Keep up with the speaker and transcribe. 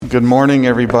Good morning,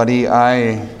 everybody.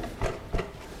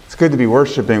 It's good to be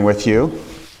worshiping with you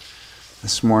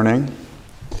this morning.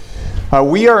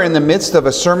 We are in the midst of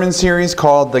a sermon series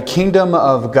called The Kingdom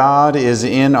of God is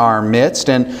in Our Midst.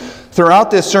 And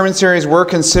throughout this sermon series, we're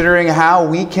considering how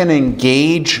we can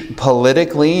engage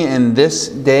politically in this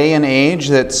day and age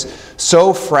that's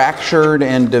so fractured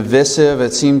and divisive.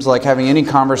 It seems like having any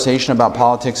conversation about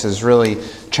politics is really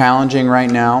challenging right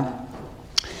now.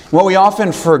 What we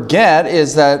often forget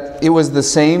is that it was the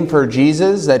same for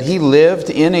Jesus, that he lived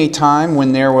in a time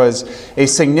when there was a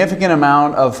significant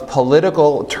amount of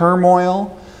political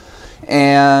turmoil.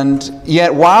 And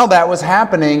yet while that was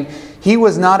happening, he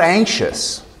was not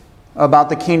anxious about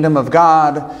the kingdom of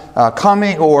God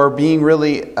coming or being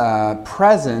really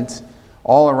present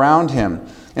all around him.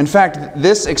 In fact,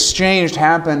 this exchange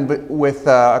happened with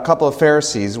a couple of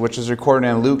Pharisees, which is recorded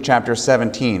in Luke chapter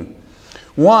 17.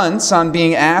 Once, on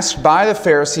being asked by the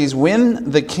Pharisees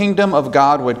when the kingdom of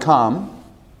God would come,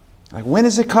 like, when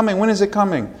is it coming? When is it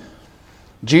coming?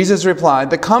 Jesus replied,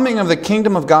 "The coming of the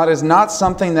kingdom of God is not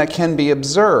something that can be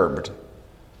observed.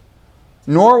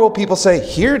 Nor will people say,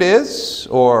 'Here it is,'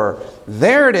 or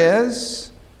 'There it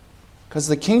is,' because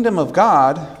the kingdom of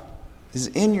God is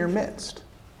in your midst."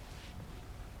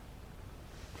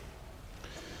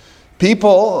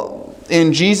 People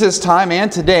in Jesus' time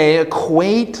and today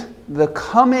equate the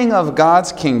coming of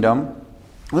God's kingdom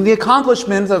with the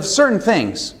accomplishment of certain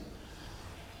things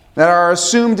that are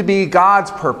assumed to be God's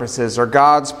purposes or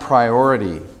God's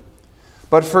priority.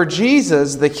 But for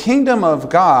Jesus, the kingdom of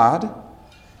God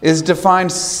is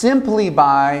defined simply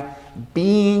by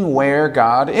being where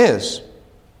God is.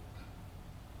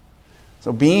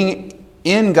 So being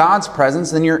in God's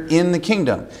presence, then you're in the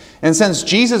kingdom. And since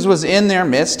Jesus was in their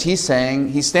midst, he's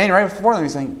standing right before them,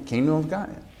 he's saying, kingdom of God.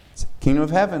 It's the kingdom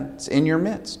of heaven. It's in your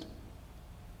midst.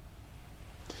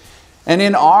 And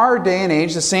in our day and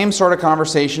age, the same sort of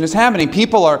conversation is happening.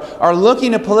 People are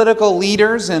looking at political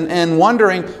leaders and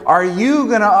wondering, are you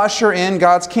going to usher in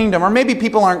God's kingdom? Or maybe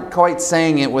people aren't quite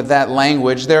saying it with that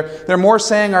language. They're more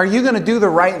saying, are you going to do the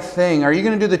right thing? Are you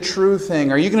going to do the true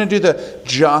thing? Are you going to do the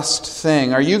just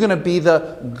thing? Are you going to be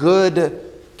the good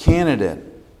candidate?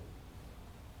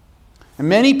 And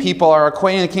many people are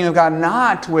equating the kingdom of God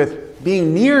not with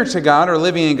being near to God or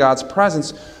living in God's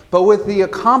presence, but with the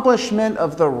accomplishment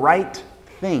of the right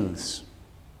things.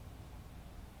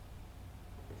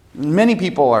 Many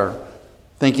people are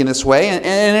thinking this way, and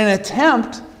in an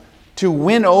attempt to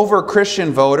win over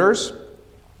Christian voters,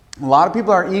 a lot of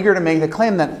people are eager to make the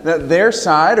claim that their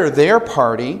side or their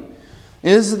party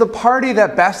is the party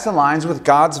that best aligns with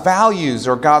God's values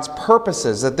or God's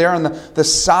purposes, that they're on the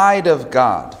side of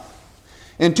God.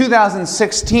 In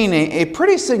 2016, a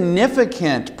pretty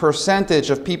significant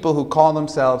percentage of people who call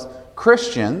themselves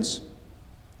Christians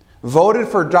voted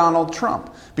for Donald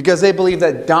Trump because they believed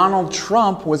that Donald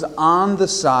Trump was on the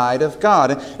side of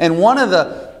God. And one of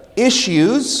the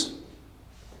issues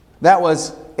that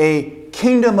was a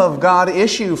kingdom of God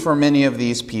issue for many of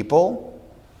these people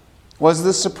was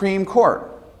the Supreme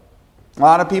Court. A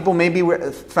lot of people maybe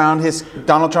found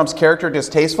Donald Trump's character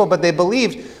distasteful, but they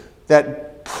believed that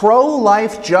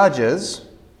pro-life judges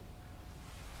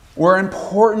were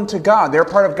important to God. They're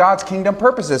part of God's kingdom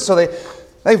purposes. So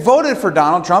they voted for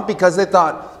Donald Trump because they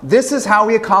thought, this is how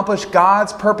we accomplish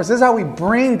God's purpose. This is how we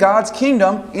bring God's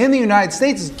kingdom in the United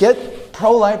States, is get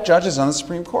pro-life judges on the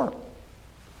Supreme Court.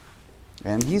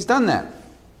 And he's done that.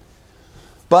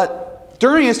 But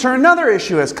during his term, another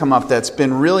issue has come up that's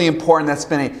been really important. That's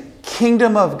been a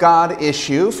kingdom of God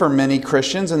issue for many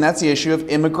Christians, and that's the issue of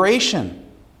immigration.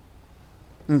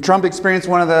 And Trump experienced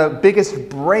one of the biggest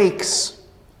breaks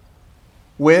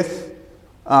with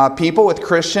people, with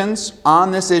Christians,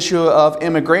 on this issue of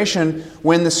immigration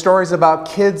when the stories about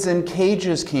kids in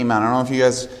cages came out. I don't know if you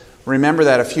guys remember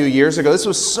that a few years ago. This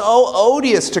was so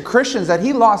odious to Christians that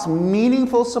he lost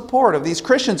meaningful support of these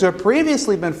Christians who had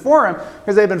previously been for him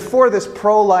because they'd been for this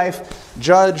pro-life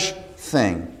judge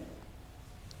thing.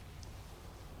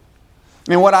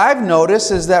 And what I've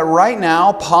noticed is that right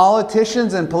now,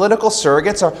 politicians and political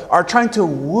surrogates are trying to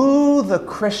woo the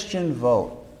Christian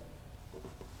vote.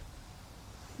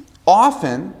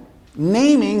 Often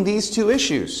naming these two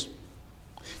issues.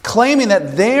 Claiming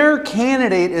that their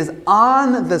candidate is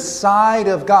on the side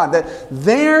of God. That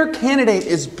their candidate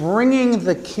is bringing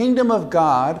the kingdom of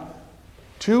God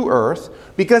to earth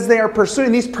because they are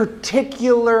pursuing these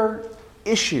particular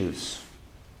issues.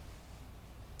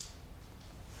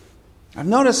 I've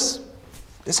noticed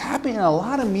this happening in a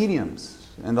lot of mediums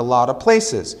and a lot of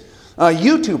places.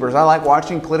 YouTubers, I like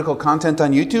watching political content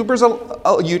on YouTube.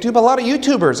 A lot of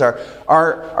YouTubers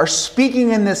are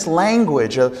speaking in this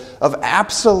language of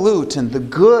absolute and the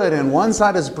good, and one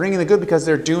side is bringing the good because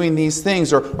they're doing these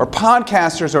things, or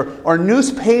podcasters, or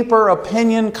newspaper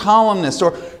opinion columnists,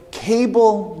 or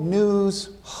cable news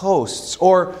hosts,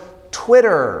 or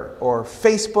Twitter or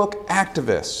Facebook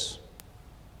activists.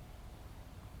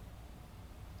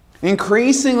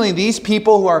 Increasingly, these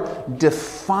people who are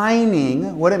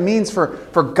defining what it means for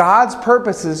God's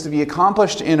purposes to be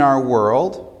accomplished in our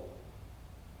world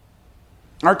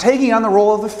are taking on the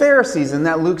role of the Pharisees in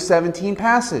that Luke 17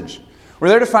 passage, where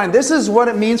they're defining this is what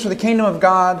it means for the kingdom of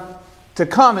God to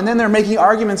come, and then they're making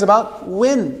arguments about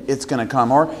when it's going to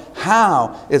come, or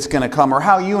how it's going to come, or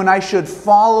how you and I should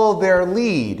follow their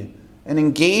lead and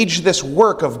engage this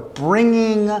work of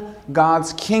bringing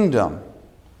God's kingdom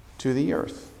to the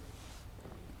earth.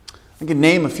 I can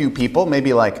name a few people,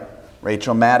 maybe like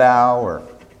Rachel Maddow, or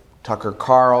Tucker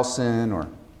Carlson, or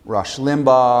Rush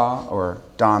Limbaugh, or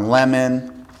Don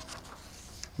Lemon.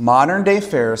 Modern day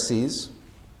Pharisees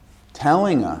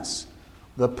telling us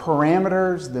the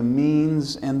parameters, the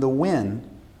means, and the when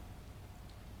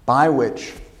by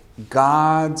which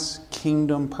God's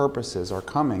kingdom purposes are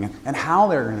coming, and how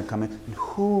they're going to come in, and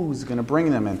who's going to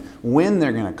bring them in, when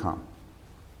they're going to come.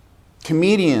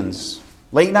 Comedians,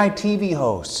 late night TV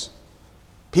hosts,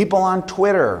 people on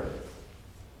Twitter,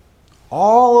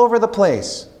 all over the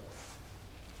place.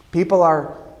 People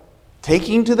are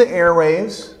taking to the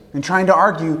airwaves and trying to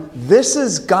argue this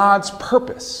is God's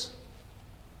purpose.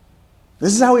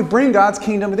 This is how we bring God's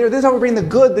kingdom there. This is how we bring the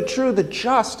good, the true, the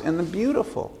just, and the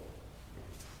beautiful.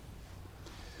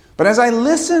 But as I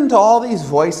listen to all these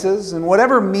voices, in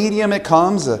whatever medium it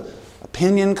comes, an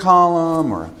opinion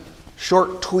column, or a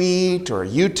short tweet, or a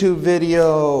YouTube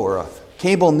video, or a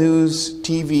cable news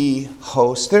TV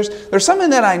host, there's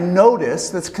something that I notice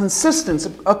that's consistent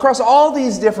across all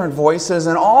these different voices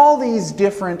and all these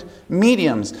different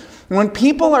mediums. When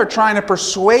people are trying to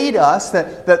persuade us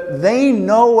that they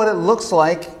know what it looks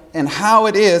like and how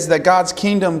it is that God's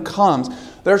kingdom comes,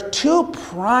 there's two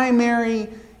primary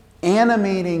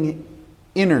animating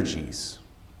energies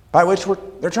by which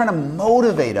they're trying to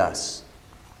motivate us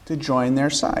to join their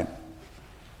side.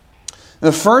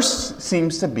 The first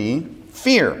seems to be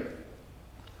fear.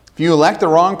 If you elect the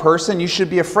wrong person, you should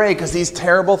be afraid because these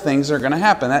terrible things are going to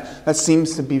happen. That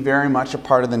seems to be very much a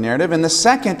part of the narrative. And the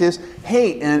second is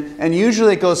hate. And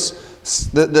usually it goes,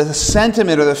 the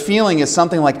sentiment or the feeling is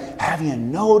something like, have you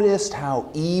noticed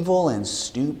how evil and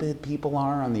stupid people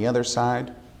are on the other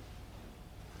side?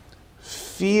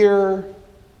 Fear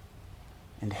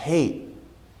and hate.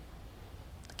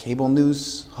 The cable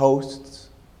news hosts,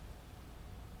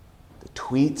 the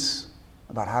tweets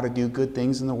about how to do good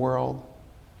things in the world,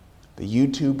 the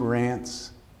YouTube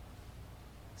rants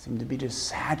seem to be just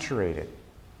saturated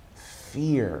with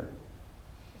fear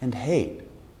and hate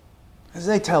as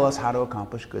they tell us how to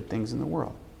accomplish good things in the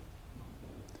world.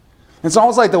 It's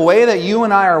almost like the way that you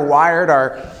and I are wired,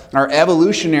 our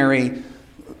evolutionary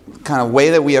kind of way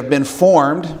that we have been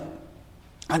formed,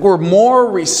 like we're more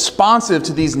responsive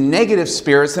to these negative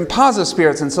spirits than positive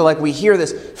spirits. And so like we hear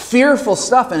this fearful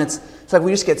stuff and it's like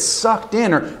we just get sucked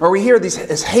in, or we hear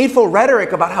this hateful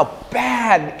rhetoric about how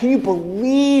bad, can you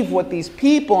believe what these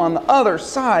people on the other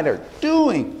side are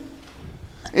doing?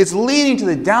 It's leading to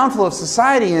the downfall of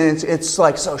society, and it's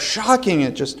like so shocking,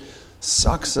 it just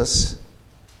sucks us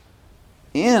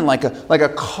in like a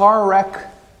car wreck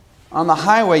on the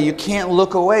highway. You can't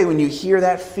look away when you hear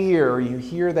that fear or you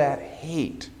hear that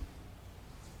hate.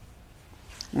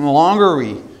 And the longer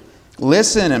we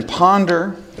listen and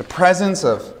ponder the presence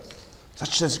of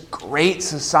such this great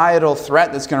societal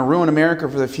threat that's going to ruin America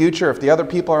for the future if the other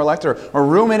people are elected, or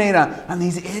ruminate on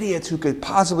these idiots who could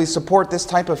possibly support this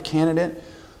type of candidate,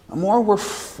 the more we're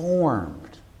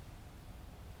formed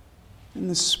in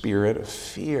the spirit of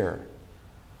fear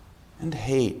and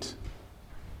hate.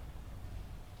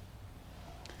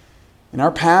 In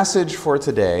our passage for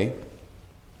today,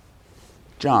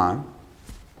 John,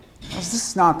 this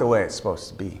is not the way it's supposed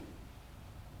to be.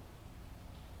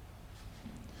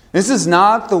 This is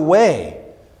not the way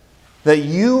that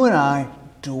you and I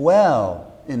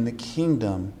dwell in the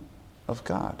kingdom of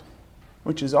God,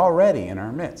 which is already in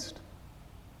our midst.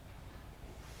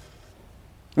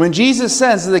 When Jesus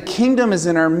says the kingdom is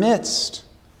in our midst,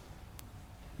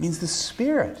 it means the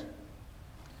Spirit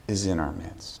is in our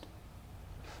midst.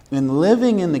 And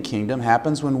living in the kingdom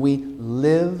happens when we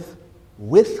live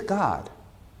with God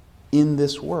in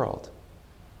this world.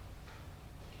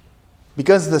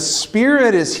 Because the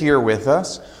Spirit is here with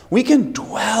us, we can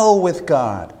dwell with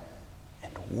God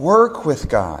and work with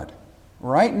God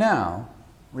right now,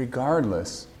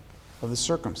 regardless of the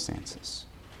circumstances.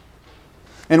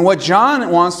 And what John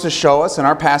wants to show us in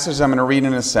our passage I'm going to read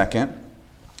in a second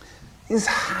is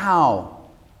how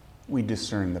we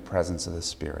discern the presence of the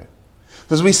Spirit.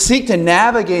 As we seek to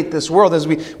navigate this world, as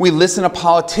we listen to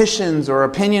politicians or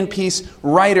opinion piece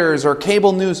writers or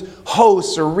cable news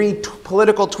hosts or read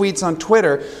political tweets on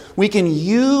Twitter, we can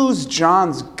use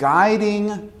John's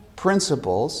guiding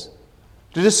principles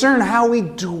to discern how we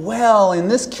dwell in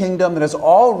this kingdom that is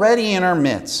already in our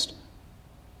midst.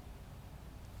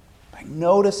 By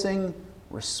noticing,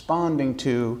 responding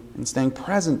to, and staying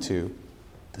present to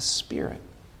the Spirit.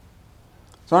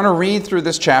 So I want to read through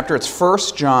this chapter. It's 1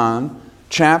 John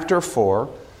chapter 4.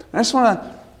 I just want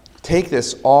to take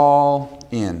this all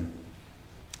in.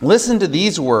 Listen to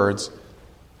these words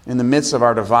in the midst of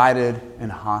our divided and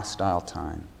hostile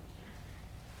time.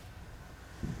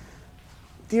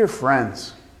 Dear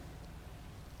friends,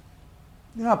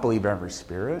 do not believe every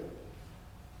spirit.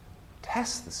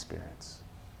 Test the spirits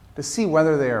to see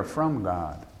whether they are from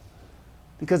God,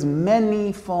 because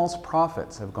many false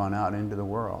prophets have gone out into the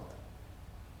world.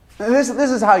 This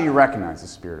is how you recognize the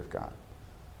Spirit of God.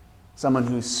 Someone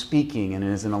who's speaking and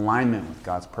is in alignment with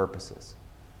God's purposes.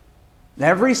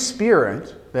 Every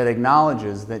spirit that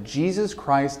acknowledges that Jesus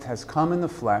Christ has come in the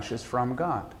flesh is from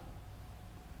God.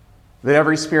 That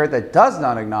every spirit that does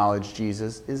not acknowledge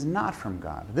Jesus is not from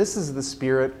God. This is the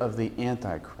spirit of the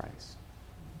Antichrist,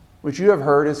 which you have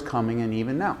heard is coming and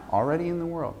even now, already in the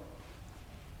world.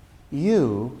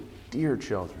 You, dear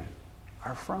children,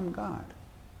 are from God.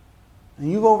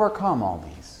 And you've overcome all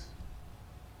these.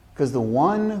 Because the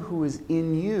one who is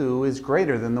in you is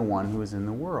greater than the one who is in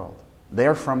the world.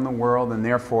 They're from the world and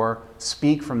therefore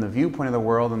speak from the viewpoint of the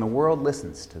world, and the world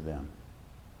listens to them.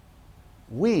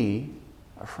 We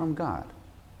are from God.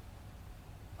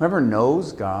 Whoever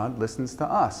knows God listens to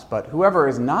us, but whoever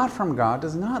is not from God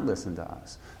does not listen to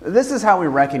us. This is how we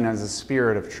recognize the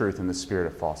spirit of truth and the spirit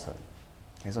of falsehood.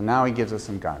 Okay, so now he gives us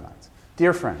some guidelines.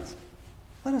 Dear friends,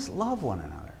 let us love one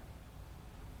another.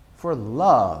 For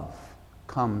love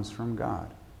comes from God.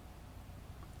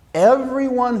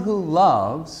 Everyone who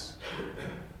loves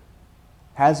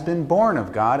has been born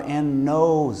of God and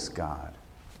knows God.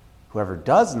 Whoever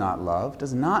does not love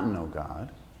does not know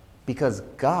God, because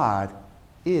God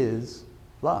is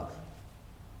love.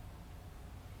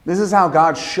 This is how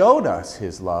God showed us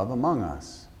his love among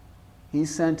us. He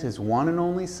sent his one and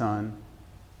only Son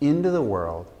into the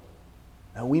world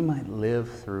that we might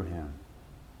live through him.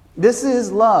 This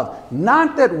is love.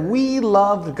 Not that we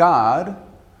loved God,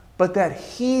 but that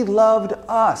he loved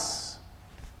us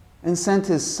and sent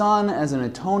his Son as an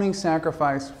atoning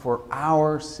sacrifice for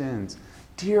our sins.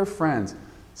 Dear friends,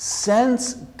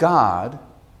 since God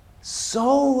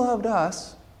so loved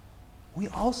us, we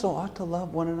also ought to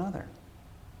love one another.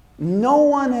 No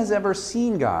one has ever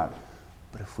seen God,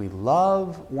 but if we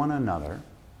love one another,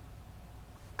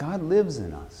 God lives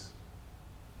in us,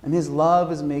 and his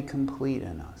love is made complete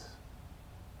in us.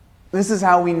 This is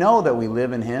how we know that we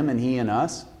live in him and he in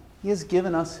us. He has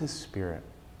given us his Spirit.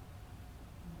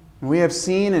 And we have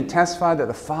seen and testified that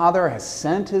the Father has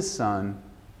sent his Son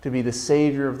to be the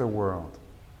Savior of the world.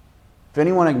 If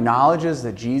anyone acknowledges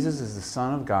that Jesus is the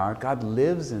Son of God, God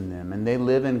lives in them and they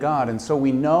live in God. And so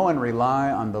we know and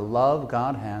rely on the love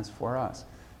God has for us.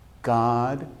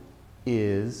 God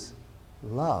is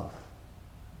love.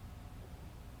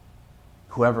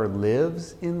 Whoever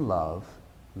lives in love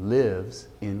lives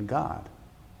in God,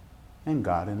 and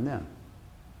God in them.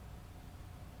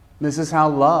 This is how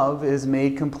love is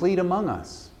made complete among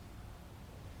us,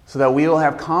 so that we will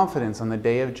have confidence on the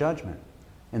day of judgment.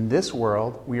 In this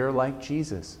world, we are like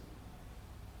Jesus.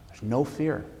 There's no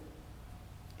fear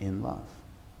in love.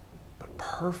 But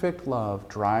perfect love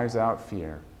drives out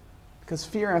fear, because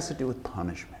fear has to do with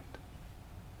punishment.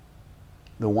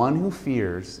 The one who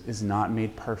fears is not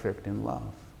made perfect in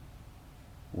love.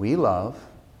 We love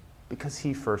because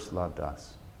he first loved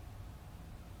us.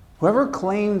 Whoever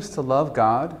claims to love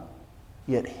God,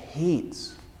 yet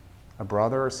hates a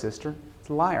brother or sister, is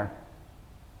a liar.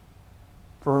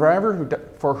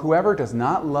 For whoever does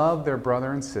not love their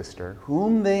brother and sister,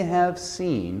 whom they have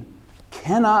seen,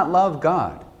 cannot love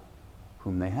God,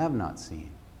 whom they have not seen.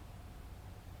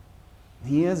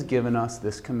 He has given us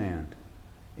this command: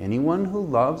 anyone who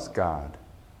loves God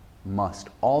must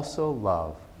also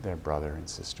love their brother and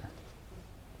sister.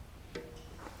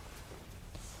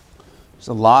 There's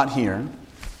a lot here,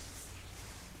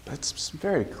 but it's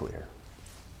very clear,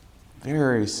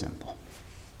 very simple.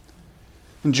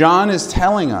 And John is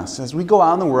telling us, as we go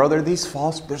out in the world,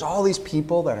 there's all these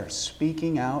people that are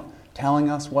speaking out,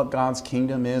 telling us what God's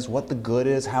kingdom is, what the good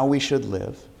is, how we should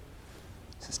live.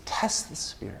 test the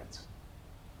spirits.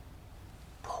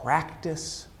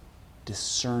 Practice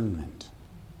discernment.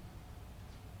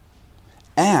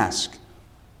 Ask,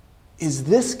 is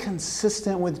this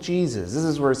consistent with Jesus? This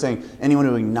is where it's saying anyone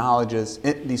who acknowledges,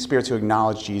 these spirits who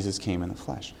acknowledge Jesus came in the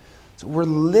flesh. So we're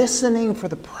listening for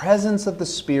the presence of the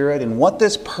Spirit and what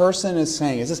this person is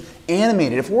saying. Is this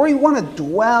animated? If we want to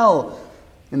dwell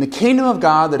in the kingdom of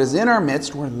God that is in our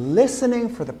midst, we're listening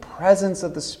for the presence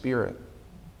of the Spirit.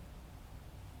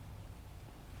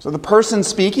 So the person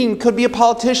speaking could be a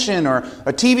politician or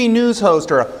a TV news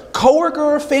host or a coworker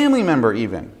or a family member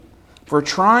even. If we're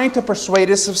trying to persuade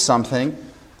us of something,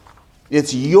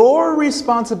 it's your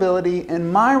responsibility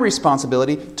and my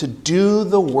responsibility to do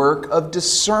the work of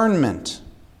discernment.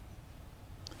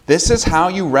 This is how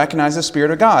you recognize the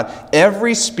Spirit of God.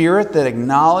 Every spirit that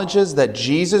acknowledges that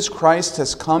Jesus Christ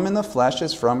has come in the flesh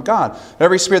is from God.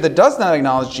 Every spirit that does not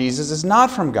acknowledge Jesus is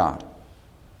not from God.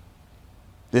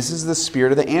 This is the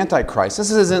spirit of the Antichrist. This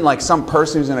isn't like some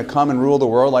person who's going to come and rule the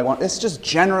world like one. It's just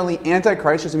generally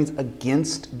Antichrist just means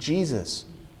against Jesus.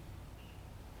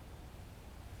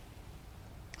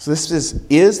 So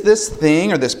is this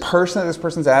thing or this person that this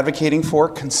person's advocating for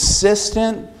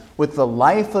consistent with the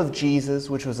life of Jesus,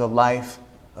 which was a life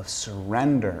of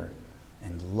surrender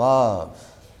and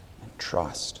love and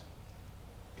trust?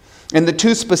 And the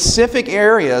two specific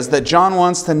areas that John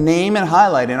wants to name and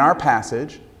highlight in our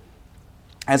passage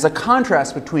as a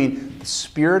contrast between the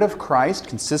Spirit of Christ,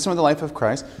 consistent with the life of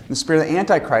Christ, and the spirit of the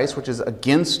Antichrist, which is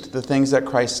against the things that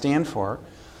Christ stands for.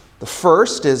 The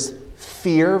first is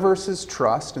fear versus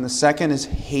trust, and the second is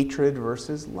hatred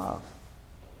versus love.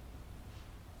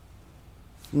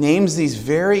 Names these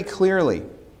very clearly,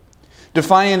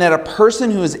 defining that a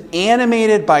person who is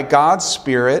animated by God's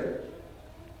Spirit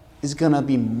is going to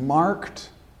be marked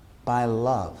by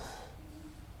love.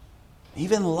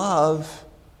 Even love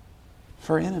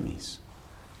for enemies.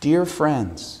 Dear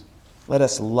friends, let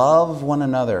us love one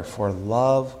another, for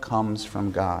love comes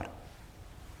from God.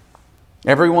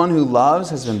 Everyone who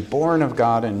loves has been born of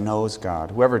God and knows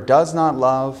God. Whoever does not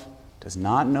love does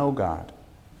not know God,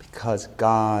 because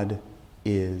God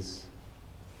is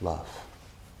love.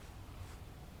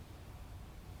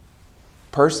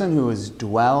 Person who is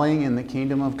dwelling in the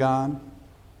kingdom of God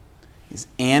is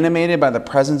animated by the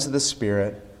presence of the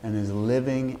Spirit and is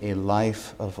living a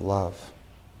life of love.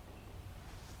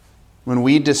 When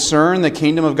we discern the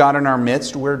kingdom of God in our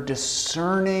midst, we're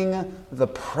discerning the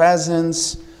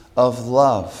presence of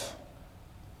love,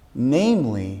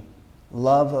 namely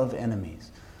love of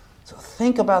enemies. So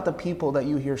think about the people that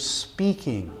you hear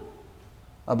speaking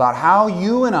about how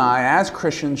you and I as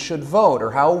Christians should vote or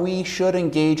how we should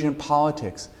engage in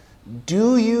politics.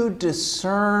 Do you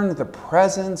discern the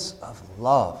presence of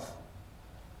love?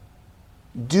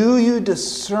 Do you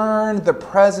discern the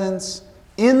presence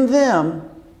in them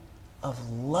of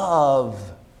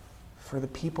love for the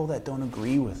people that don't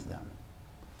agree with them,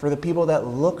 for the people that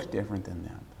look different than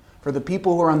them, for the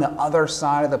people who are on the other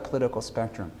side of the political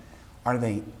spectrum? Are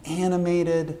they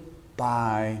animated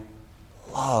by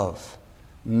love,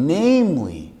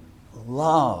 namely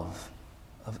love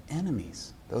of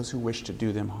enemies, those who wish to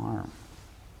do them harm?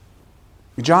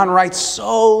 John writes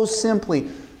so simply,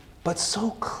 but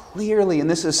so clearly, and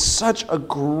this is such a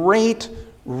great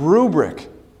rubric.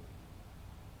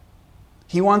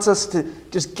 He wants us to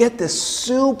just get this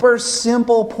super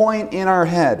simple point in our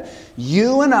head.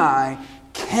 You and I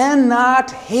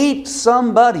cannot hate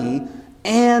somebody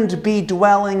and be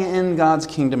dwelling in God's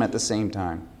kingdom at the same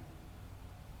time.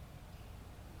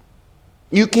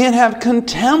 You can't have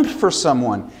contempt for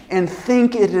someone and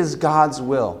think it is God's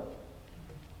will.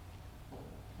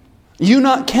 You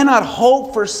cannot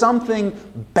hope for something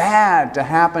bad to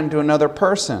happen to another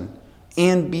person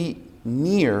and be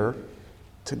near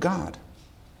to God.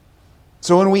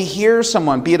 So when we hear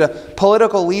someone, be it a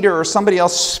political leader or somebody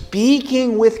else,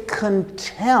 speaking with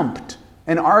contempt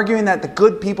and arguing that the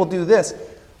good people do this,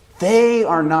 they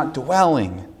are not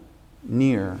dwelling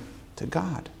near to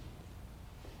God.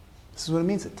 This is what it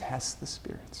means to test the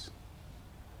spirits.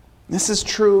 This is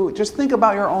true. Just think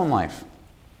about your own life.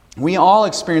 We all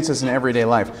experience this in everyday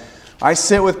life. I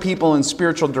sit with people in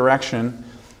spiritual direction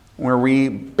where we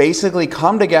basically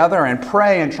come together and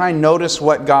pray and try and notice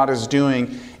what God is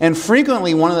doing. And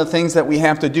frequently one of the things that we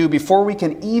have to do before we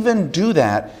can even do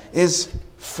that is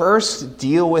first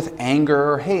deal with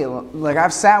anger. Hey, like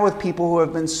I've sat with people who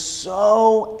have been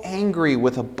so angry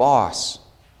with a boss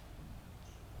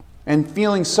and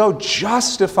feeling so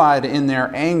justified in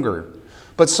their anger.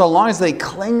 But so long as they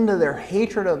cling to their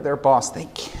hatred of their boss, they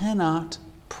cannot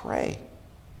pray.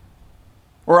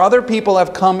 Or other people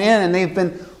have come in and they've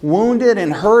been wounded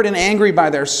and hurt and angry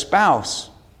by their spouse.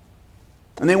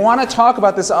 And they want to talk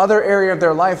about this other area of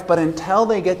their life, but until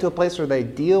they get to a place where they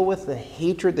deal with the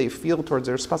hatred they feel towards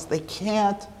their spouse, they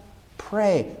can't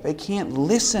pray. They can't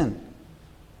listen.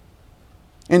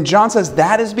 And John says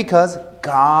that is because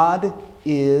God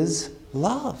is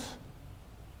love.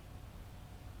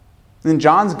 In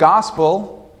John's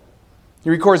gospel, he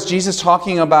records Jesus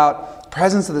talking about the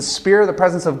presence of the Spirit, the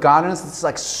presence of God in us. It's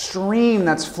like stream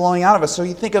that's flowing out of us. So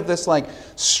you think of this like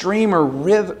stream or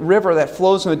river that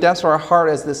flows from the depths of our heart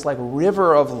as this like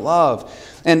river of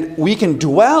love. And we can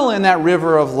dwell in that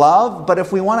river of love, but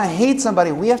if we want to hate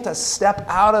somebody, we have to step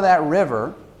out of that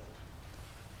river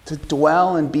to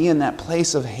dwell and be in that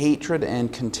place of hatred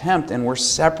and contempt, and we're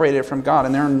separated from God.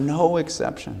 And there are no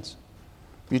exceptions.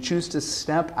 If you choose to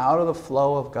step out of the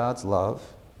flow of God's love,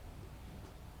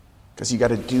 because you got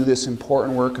to do this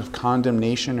important work of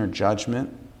condemnation or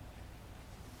judgment,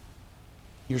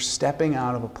 you're stepping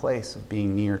out of a place of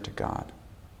being near to God.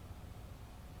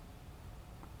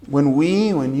 When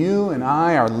you and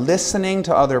I are listening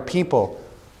to other people,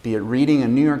 be it reading a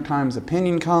New York Times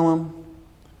opinion column,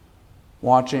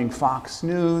 watching Fox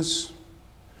News,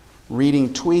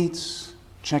 reading tweets,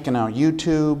 checking out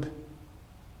YouTube,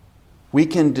 we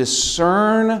can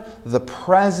discern the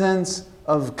presence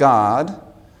of God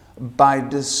by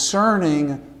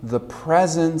discerning the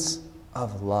presence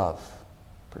of love,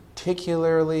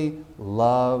 particularly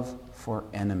love for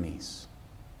enemies,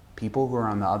 people who are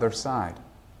on the other side,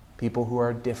 people who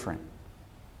are different.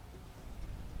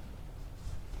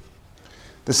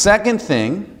 The second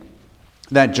thing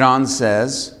that John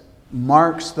says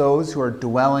marks those who are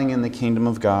dwelling in the kingdom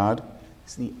of God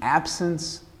is the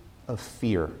absence of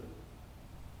fear.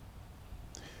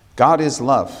 God is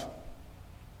love.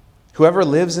 Whoever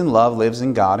lives in love lives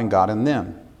in God and God in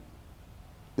them.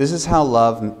 This is how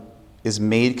love is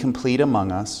made complete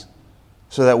among us,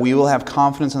 so that we will have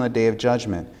confidence on the day of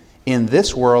judgment. In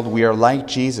this world, we are like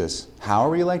Jesus. How are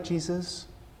we like Jesus?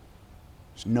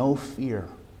 There's no fear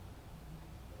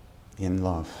in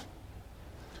love.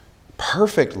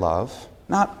 Perfect love,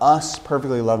 not us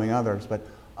perfectly loving others, but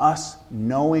us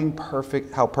knowing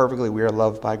how perfectly we are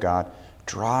loved by God,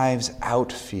 drives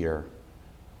out fear.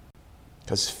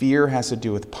 Because fear has to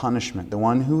do with punishment. The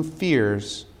one who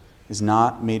fears is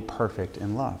not made perfect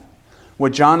in love.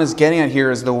 What John is getting at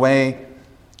here is the way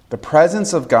the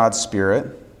presence of God's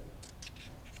Spirit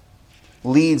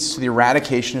leads to the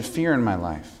eradication of fear in my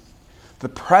life. The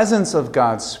presence of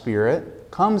God's Spirit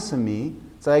comes to me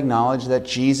as I acknowledge that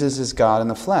Jesus is God in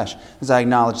the flesh. As I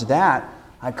acknowledge that,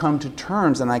 I come to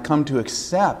terms and I come to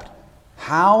accept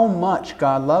how much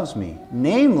God loves me.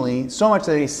 Namely, so much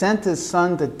that He sent His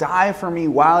Son to die for me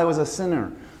while I was a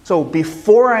sinner. So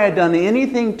before I had done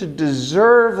anything to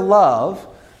deserve love,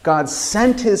 God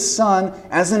sent His Son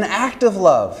as an act of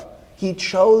love. He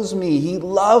chose me. He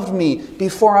loved me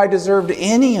before I deserved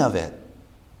any of it.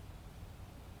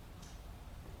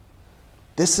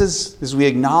 This is, as we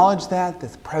acknowledge that, the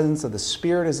presence of the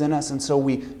Spirit is in us, and so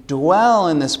we dwell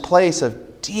in this place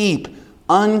of deep,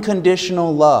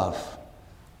 unconditional love.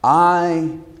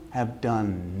 I have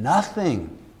done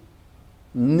nothing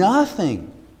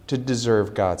to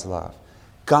deserve God's love.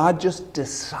 God just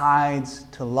decides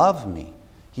to love me.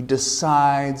 He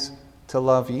decides to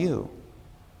love you.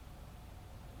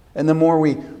 And the more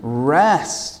we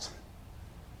rest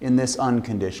in this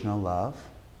unconditional love,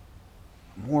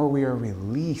 the more we are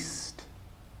released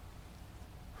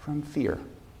from fear.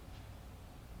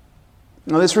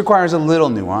 Now, this requires a little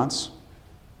nuance.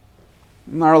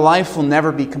 Our life will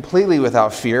never be completely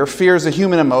without fear. Fear is a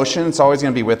human emotion. It's always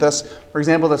going to be with us. For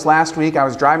example, this last week, I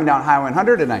was driving down Highway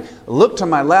 100 and I looked to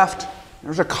my left.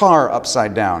 There's a car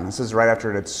upside down. This is right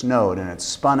after it had snowed and it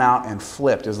spun out and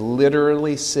flipped. It was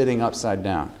literally sitting upside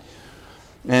down.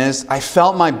 And as I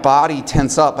felt my body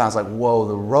tense up, I was like, whoa,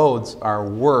 the roads are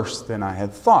worse than I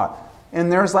had thought.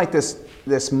 And there's like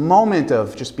this moment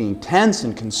of just being tense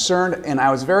and concerned, and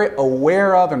I was very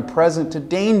aware of and present to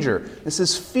danger. This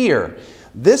is fear.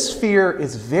 This fear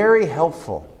is very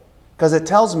helpful because it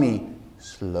tells me,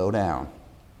 slow down,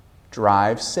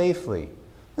 drive safely.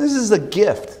 This is the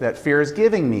gift that fear is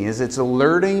giving me, is it's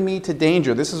alerting me to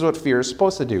danger. This is what fear is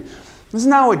supposed to do. This is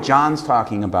not what John's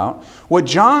talking about. What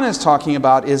John is talking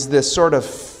about is this sort of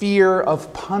fear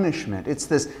of punishment. It's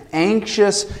this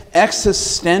anxious,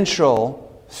 existential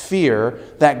fear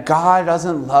that God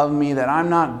doesn't love me, that I'm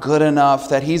not good enough,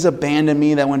 that He's abandoned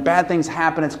me, that when bad things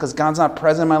happen, it's because God's not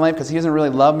present in my life, because He doesn't really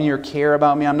love me or care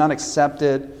about me. I'm not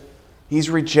accepted. He's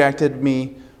rejected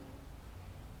me.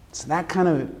 It's that kind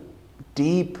of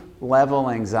deep level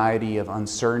anxiety of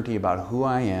uncertainty about who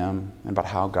I am and about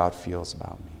how God feels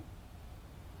about me.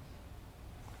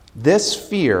 This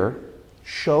fear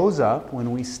shows up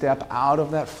when we step out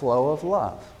of that flow of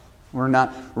love. We're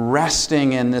not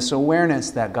resting in this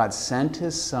awareness that God sent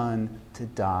his Son to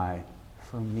die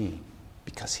for me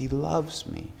because he loves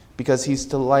me, because he's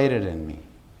delighted in me.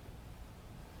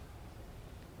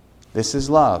 This is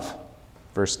love,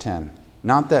 verse 10.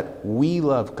 Not that we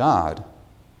love God,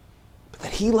 but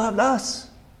that he loved us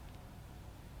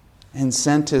and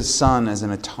sent his Son as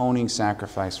an atoning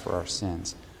sacrifice for our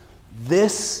sins.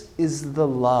 This is the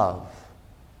love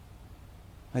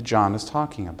that John is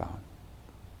talking about.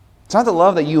 It's not the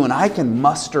love that you and I can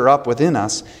muster up within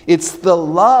us. It's the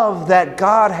love that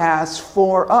God has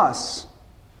for us.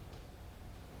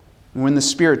 When the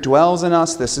Spirit dwells in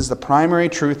us, this is the primary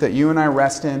truth that you and I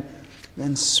rest in,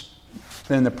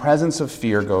 then the presence of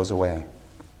fear goes away.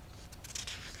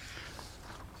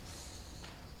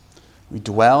 We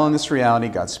dwell in this reality.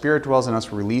 God's Spirit dwells in us.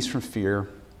 We're released from fear.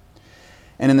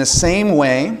 And in the same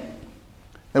way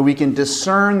that we can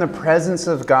discern the presence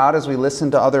of God as we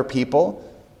listen to other people,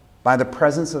 by the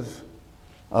presence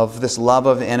of this love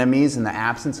of enemies and the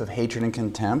absence of hatred and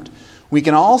contempt, we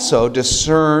can also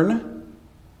discern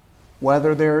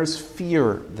whether there's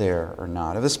fear there or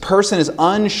not. If this person is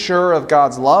unsure of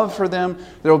God's love for them,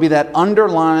 there will be that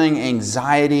underlying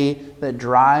anxiety that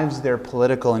drives their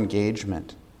political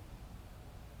engagement.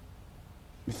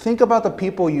 Think about the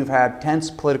people you've had tense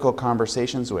political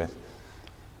conversations with.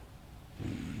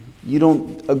 You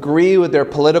don't agree with their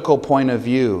political point of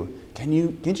view. Can't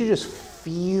you just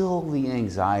feel the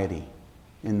anxiety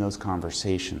in those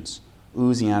conversations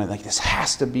oozing out? Like, this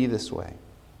has to be this way.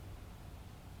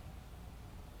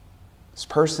 This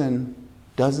person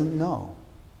doesn't know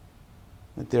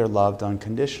that they're loved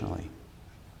unconditionally.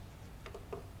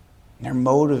 They're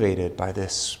motivated by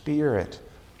this spirit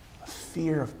of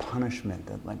fear of punishment,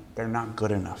 that they're not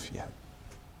good enough yet.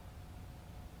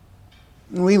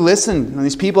 And we listen when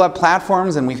these people have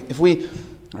platforms, and if we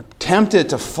are tempted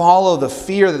to follow the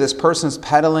fear that this person is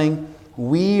peddling,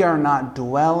 we are not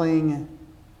dwelling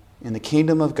in the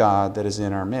kingdom of God that is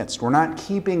in our midst. We're not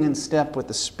keeping in step with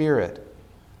the Spirit.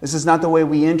 This is not the way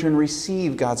we enter and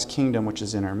receive God's kingdom which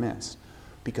is in our midst.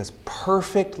 Because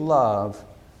perfect love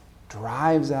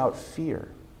drives out fear.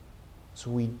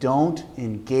 So we don't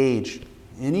engage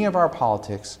any of our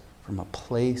politics from a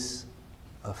place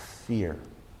of fear.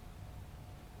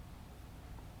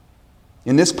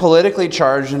 In this politically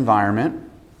charged environment,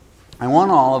 I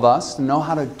want all of us to know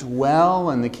how to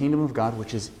dwell in the kingdom of God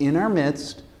which is in our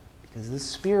midst, because the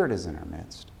Spirit is in our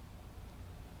midst.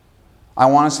 I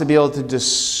want us to be able to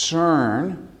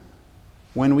discern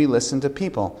when we listen to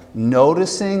people,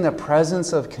 noticing the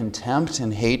presence of contempt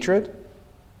and hatred.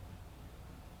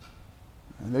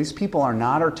 These people are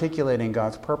not articulating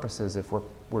God's purposes if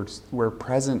we're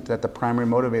present that the primary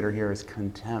motivator here is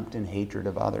contempt and hatred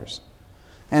of others.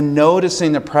 And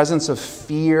noticing the presence of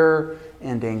fear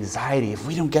and anxiety. If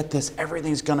we don't get this,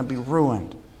 everything's going to be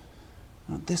ruined.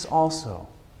 This also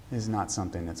is not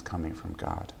something that's coming from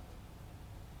God.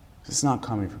 It's not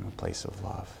coming from a place of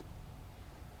love.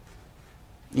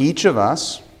 Each of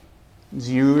us,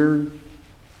 as you're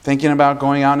thinking about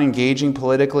going out and engaging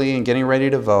politically and getting ready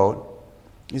to vote,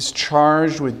 is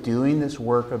charged with doing this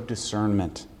work of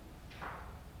discernment.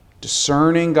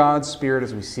 Discerning God's Spirit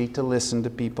as we seek to listen to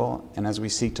people and as we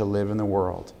seek to live in the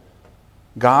world.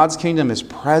 God's kingdom is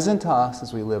present to us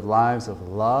as we live lives of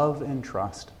love and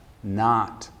trust,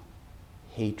 not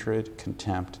hatred,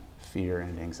 contempt, fear,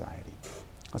 and anxiety.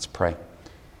 Let's pray.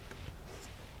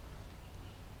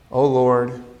 O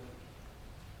Lord,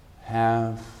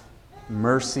 have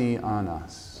mercy on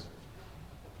us.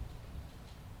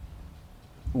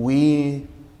 We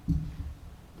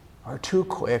are too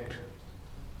quick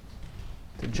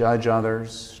to judge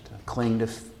others, to cling to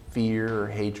fear or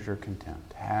hatred or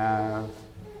contempt. Have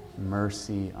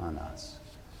mercy on us.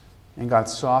 And God,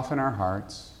 soften our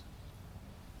hearts.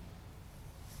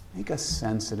 Make us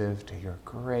sensitive to your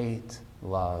great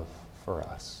love for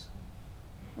us.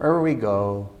 Wherever we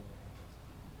go,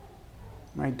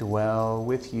 might dwell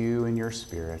with you in your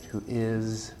Spirit, who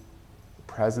is the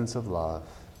presence of love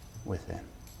within. In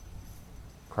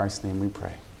Christ's name we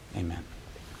pray. Amen.